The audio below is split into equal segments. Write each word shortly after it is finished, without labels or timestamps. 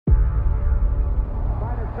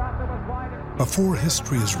Before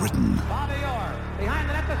history is written,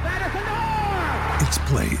 it's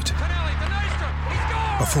played.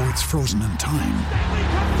 Before it's frozen in time,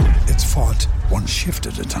 it's fought one shift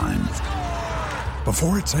at a time.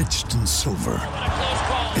 Before it's etched in silver,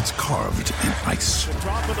 it's carved in ice.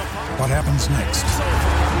 What happens next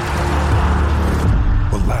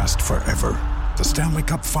will last forever. The Stanley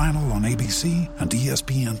Cup Final on ABC and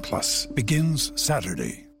ESPN Plus begins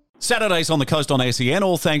Saturday. Saturdays on the Coast on SEN,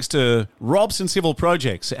 all thanks to Robson Civil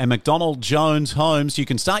Projects and McDonald Jones Homes. You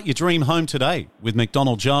can start your dream home today with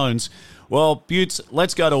McDonald Jones. Well, Butts,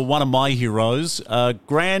 let's go to one of my heroes.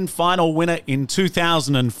 Grand final winner in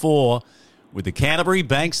 2004 with the Canterbury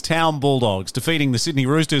Bankstown Bulldogs defeating the Sydney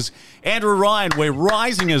Roosters. Andrew Ryan, we're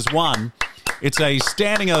rising as one. It's a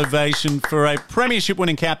standing ovation for a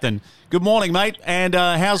premiership-winning captain. Good morning, mate, and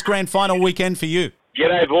how's grand final weekend for you?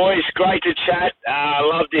 G'day, boys. Great to chat.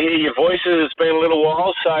 Love to hear your voices. It's been a little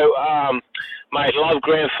while. So, mate, love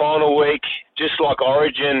grand final week. Just like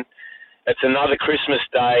Origin, it's another Christmas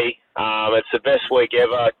day. It's the best week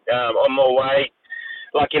ever. On my way,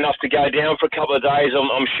 lucky enough to go down for a couple of days.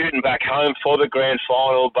 I'm shooting back home for the grand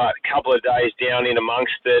final, but a couple of days down in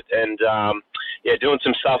amongst it. And, doing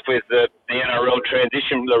some stuff with the NRL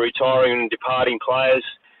transition, the retiring and departing players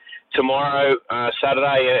tomorrow,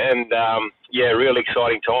 Saturday, and really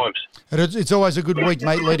exciting times. It's always a good week,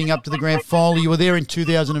 mate, leading up to the grand final. You were there in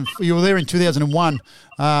 2001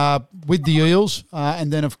 with the Eels,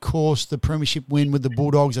 and then of course the premiership win with the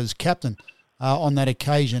Bulldogs as captain on that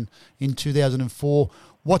occasion in 2004.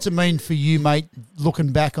 What's it mean for you, mate,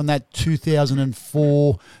 looking back on that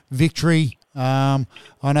 2004 victory? I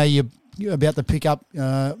know you're about to pick up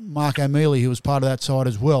Mark O'Mealy, who was part of that side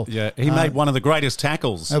as well. Yeah, he made one of the greatest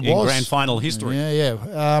tackles in grand final history.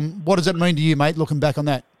 Yeah. What does it mean to you, mate, looking back on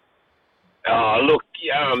that? Butts,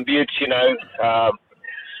 I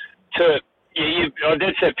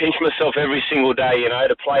did say pinch myself every single day,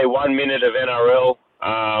 to play 1 minute of NRL.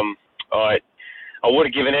 I would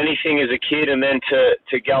have given anything as a kid, and then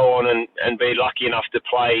to go on and be lucky enough to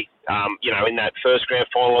play, in that first grand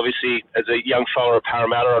final. Obviously, as a young fella at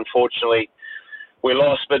Parramatta, unfortunately, we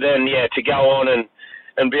lost. But then, to go on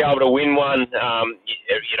and be able to win one,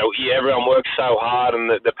 everyone works so hard, and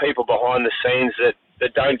the people behind the scenes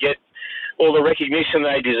that don't get all the recognition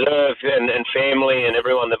they deserve, and family and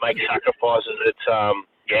everyone that makes sacrifices. It's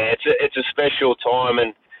a special time,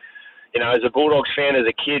 and as a Bulldogs fan, as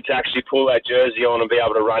a kid, to actually pull that jersey on and be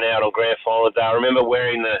able to run out on grand final day. I remember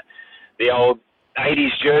wearing the old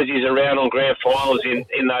 80s jerseys around on grand finals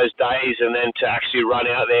in those days, and then to actually run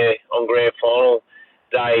out there on grand final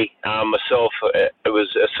day myself, it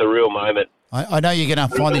was a surreal moment. I know you're going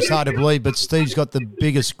to find this hard to believe, but Steve's got the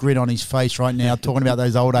biggest grin on his face right now talking about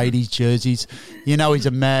those old 80s jerseys. He's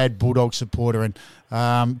a mad Bulldog supporter, and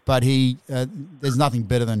but there's nothing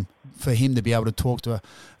better than for him to be able to talk to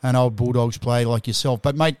an old Bulldogs player like yourself.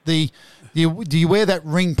 But, mate, do you wear that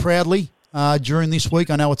ring proudly during this week?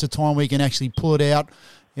 I know it's a time where you can actually pull it out,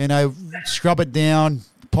 scrub it down,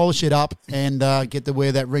 polish it up, and get to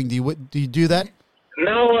wear that ring. Do you do that?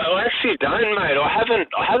 No, I actually don't, mate. I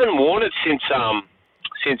haven't worn it since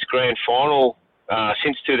grand final,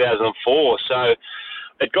 since 2004. So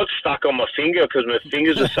it got stuck on my finger because my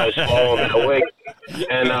fingers are so swollen that week,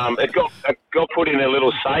 and it got put in a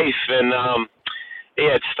little safe, and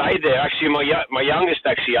it stayed there. Actually, my youngest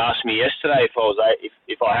actually asked me yesterday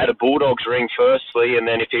if I had a Bulldogs ring firstly, and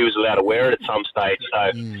then if he was allowed to wear it at some stage.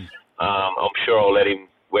 So I'm sure I'll let him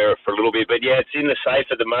wear it for a little bit. But it's in the safe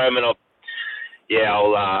at the moment. I'll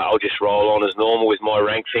just roll on as normal with my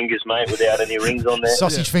rank fingers, mate, without any rings on there.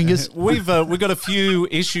 Sausage fingers. We've got a few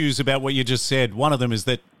issues about what you just said. One of them is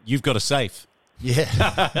that you've got a safe. Yeah.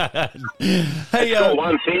 It's got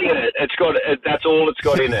one thing in it. That's all it's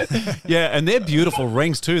got in it. Yeah, and they're beautiful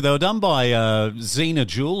rings too. They were done by Zena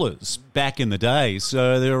Jewelers back in the day,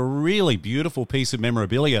 so they're a really beautiful piece of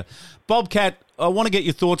memorabilia. Bobcat, I want to get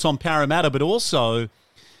your thoughts on Parramatta, but also,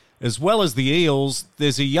 as well as the Eels,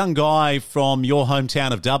 there's a young guy from your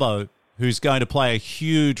hometown of Dubbo who's going to play a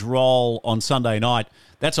huge role on Sunday night.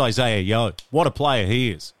 That's Isaiah Yeo. What a player he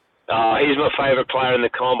is. He's my favourite player in the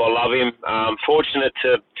comp. I love him. Fortunate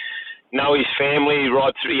to know his family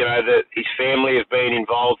right through. His family have been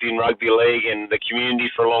involved in rugby league and the community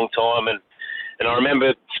for a long time. And I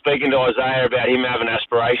remember speaking to Isaiah about him having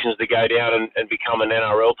aspirations to go down and become an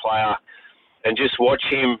NRL player, and just watch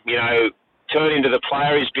him, turn into the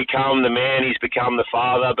player he's become, the man he's become, the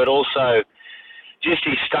father, but also just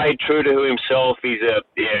he stayed true to himself. He's a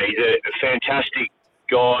fantastic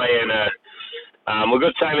guy, and we've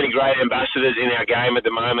got so many great ambassadors in our game at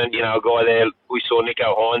the moment. A guy there, we saw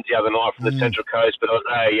Nico Hines the other night from the Central Coast, but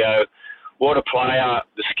Isaiah what a player,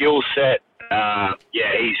 the skill set.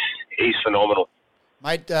 He's phenomenal.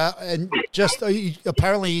 Mate, and just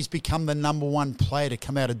apparently he's become the number one player to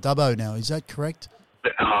come out of Dubbo now. Is that correct?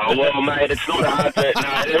 Oh, well, mate, it's not hard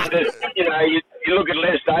to... you look at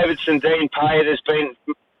Les Davidson, Dean Pay, there's been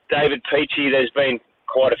David Peachy, there's been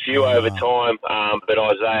quite a few over time, but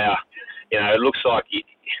Isaiah, it looks like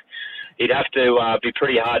he'd have to be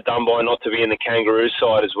pretty hard done by not to be in the Kangaroo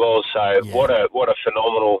side as well. So what a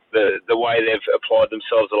phenomenal, the way they've applied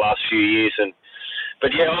themselves the last few years.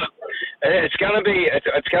 But it's going to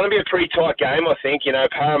be a pretty tight game, I think.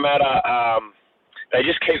 Parramatta, they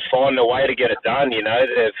just keep finding a way to get it done.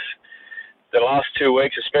 They've the last 2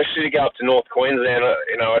 weeks, especially to go up to North Queensland.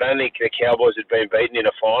 I don't think the Cowboys had been beaten in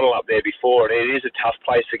a final up there before, and it is a tough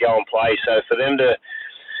place to go and play. So for them to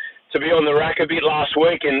be on the rack a bit last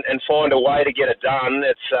week and find a way to get it done,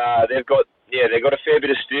 they've got a fair bit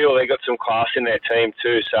of steel. They've got some class in their team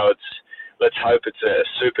too. So let's hope it's a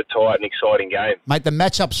super tight and exciting game. Mate, the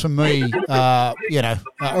matchups for me, are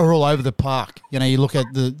all over the park. You look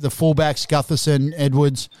at the fullbacks, Gutherson,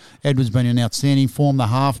 Edwards. Edwards been in outstanding form. The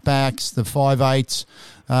halfbacks, the 5'8",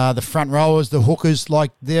 the front rowers, the hookers. Like,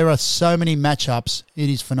 there are so many matchups. It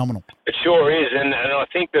is phenomenal. It sure is, and I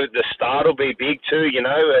think the start will be big too.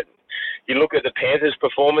 You look at the Panthers'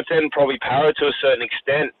 performance and probably Parra to a certain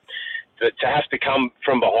extent. To have to come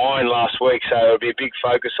from behind last week, so it'll be a big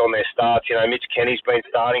focus on their starts. Mitch Kenny's been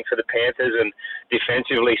starting for the Panthers and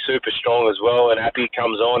defensively super strong as well, and Appy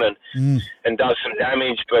comes on and does some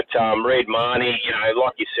damage. But Reid Marnie,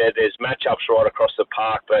 like you said, there's matchups right across the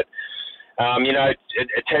park, but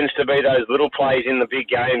it tends to be those little plays in the big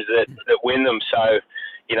games that win them. So,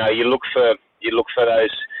 you look for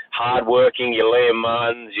those hard-working, your Liam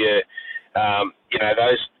Martins,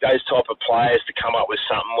 those type of players to come up with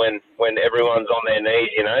something when everyone's on their knees,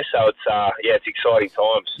 So it's exciting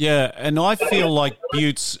times. Yeah, and I feel like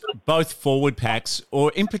Butte's both forward packs,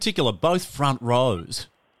 or in particular both front rows,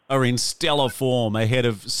 are in stellar form ahead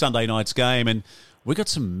of Sunday night's game, and we got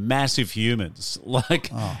some massive humans.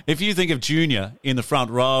 If you think of Junior in the front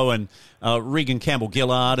row and Regan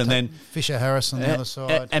Campbell-Gillard, and then Fisher Harris on the other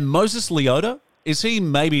side, and Moses Leota, is he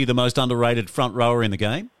maybe the most underrated front rower in the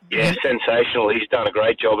game? Yeah, sensational. He's done a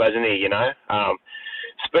great job, hasn't he,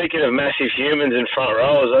 Speaking of massive humans in front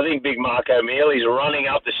rows, I think big Mark O'Mealy's running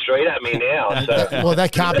up the street at me now. So. Well,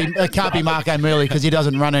 that can't be Mark O'Mealy because he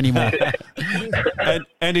doesn't run anymore.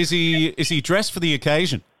 and is he dressed for the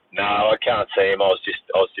occasion? No, I can't see him. I was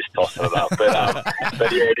just tossing it up.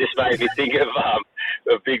 But yeah, it just made me think of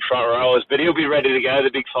big front rowers. But he'll be ready to go, the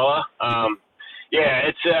big fella.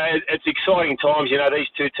 It's exciting times. These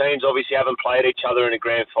two teams obviously haven't played each other in a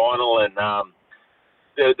grand final, and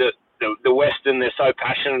the Western, they're so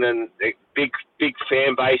passionate and they're big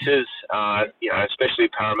fan bases. Especially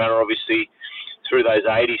Parramatta, obviously through those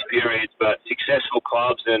 80s periods, but successful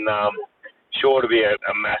clubs, and sure to be a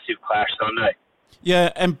massive clash Sunday.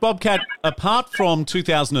 Yeah, and Bobcat, apart from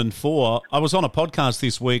 2004, I was on a podcast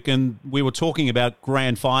this week and we were talking about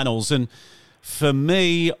grand finals, and for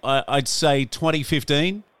me, I'd say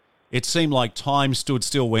 2015, it seemed like time stood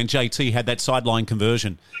still when JT had that sideline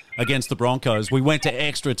conversion against the Broncos. We went to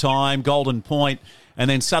extra time, golden point, and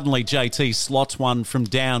then suddenly JT slots one from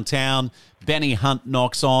downtown. Benny Hunt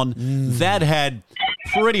knocks on. That had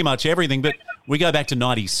pretty much everything, but we go back to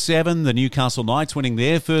 97, the Newcastle Knights winning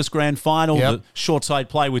their first grand final, the short side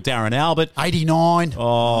play with Darren Albert. 89.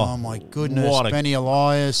 Oh my goodness. Benny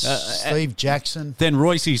Elias, Steve Jackson. Then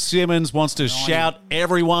Royce Simmons wants to shout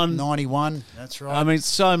everyone. 91, that's right. I mean,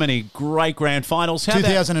 so many great grand finals.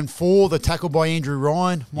 2004, the tackle by Andrew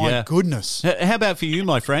Ryan. My goodness. How about for you,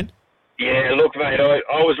 my friend? Yeah, look, mate,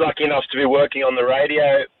 I was lucky enough to be working on the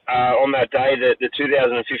radio on that day, the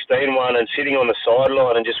 2015 one, and sitting on the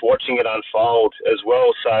sideline and just watching it unfold as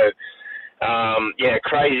well. So,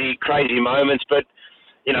 crazy moments. But,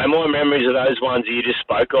 my memories of those ones that you just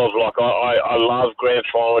spoke of, like I love grand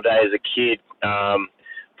final day as a kid,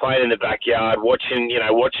 playing in the backyard, watching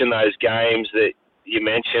those games that you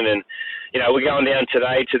mentioned. And, we're going down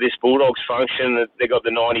today to this Bulldogs function. They got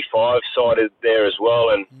the 95 side there as well.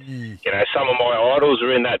 And, some of my idols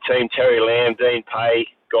are in that team, Terry Lamb, Dean Pay,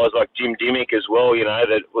 guys like Jim Dimmick as well,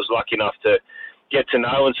 that was lucky enough to get to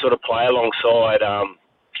know and sort of play alongside.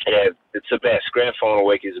 It's the best. Grand final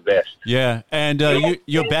week is the best. Yeah, and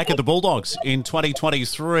you're back at the Bulldogs in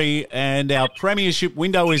 2023, and our premiership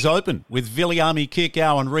window is open with Viliami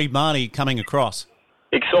Kikau and Reid Marnie coming across.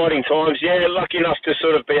 Exciting times, yeah. Lucky enough to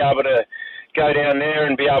sort of be able to go down there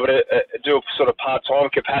and be able to do a sort of part-time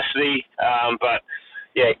capacity. But,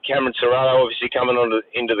 Cameron Serrato obviously coming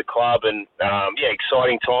into the club, and,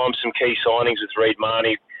 exciting times, some key signings with Reid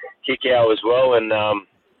Marnie, Kikau as well, and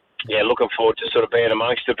looking forward to sort of being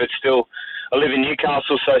amongst it. But still, I live in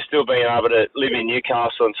Newcastle, so still being able to live in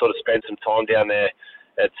Newcastle and sort of spend some time down there,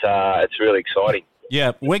 it's really exciting.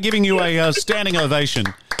 Yeah, we're giving you a standing ovation.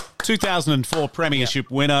 2004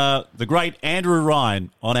 Premiership winner, the great Andrew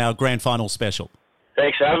Ryan, on our grand final special.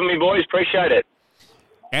 Thanks for having me, boys. Appreciate it.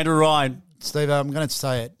 Andrew Ryan. Steve, I'm going to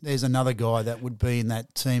say it. There's another guy that would be in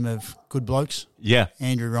that team of good blokes. Yeah.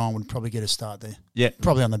 Andrew Ryan would probably get a start there. Yeah.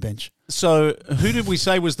 Probably on the bench. So who did we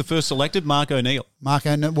say was the first selected? Mark O'Neill.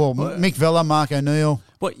 Mick Vella, Mark O'Neill.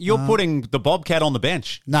 Well, you're putting the Bobcat on the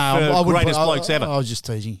bench. No, I wouldn't. Greatest blokes ever. I was just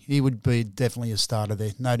teasing. He would be definitely a starter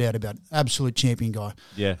there, no doubt about it. Absolute champion guy.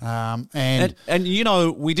 Yeah. And you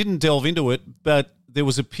know, we didn't delve into it, but there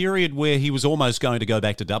was a period where he was almost going to go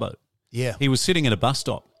back to Dubbo. Yeah. He was sitting at a bus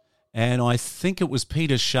stop, and I think it was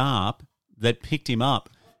Peter Sharp that picked him up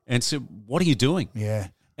and said, "What are you doing?" Yeah.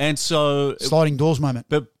 And so, sliding doors moment.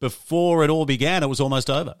 But before it all began, it was almost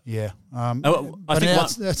over. Yeah. I but think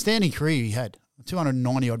an outstanding career he had.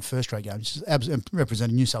 290-odd first-rate games,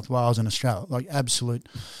 representing New South Wales and Australia. Like, absolute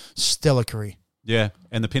stellar career. Yeah,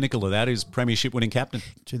 and the pinnacle of that is premiership winning captain.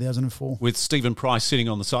 2004. With Stephen Price sitting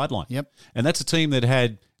on the sideline. Yep. And that's a team that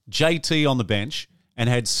had JT on the bench and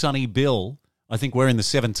had Sonny Bill, I think, wearing the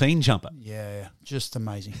 17 jumper. Yeah, just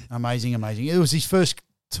amazing. Amazing. It was his first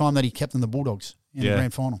time that he captained the Bulldogs in the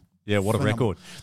grand final. Yeah, what a record.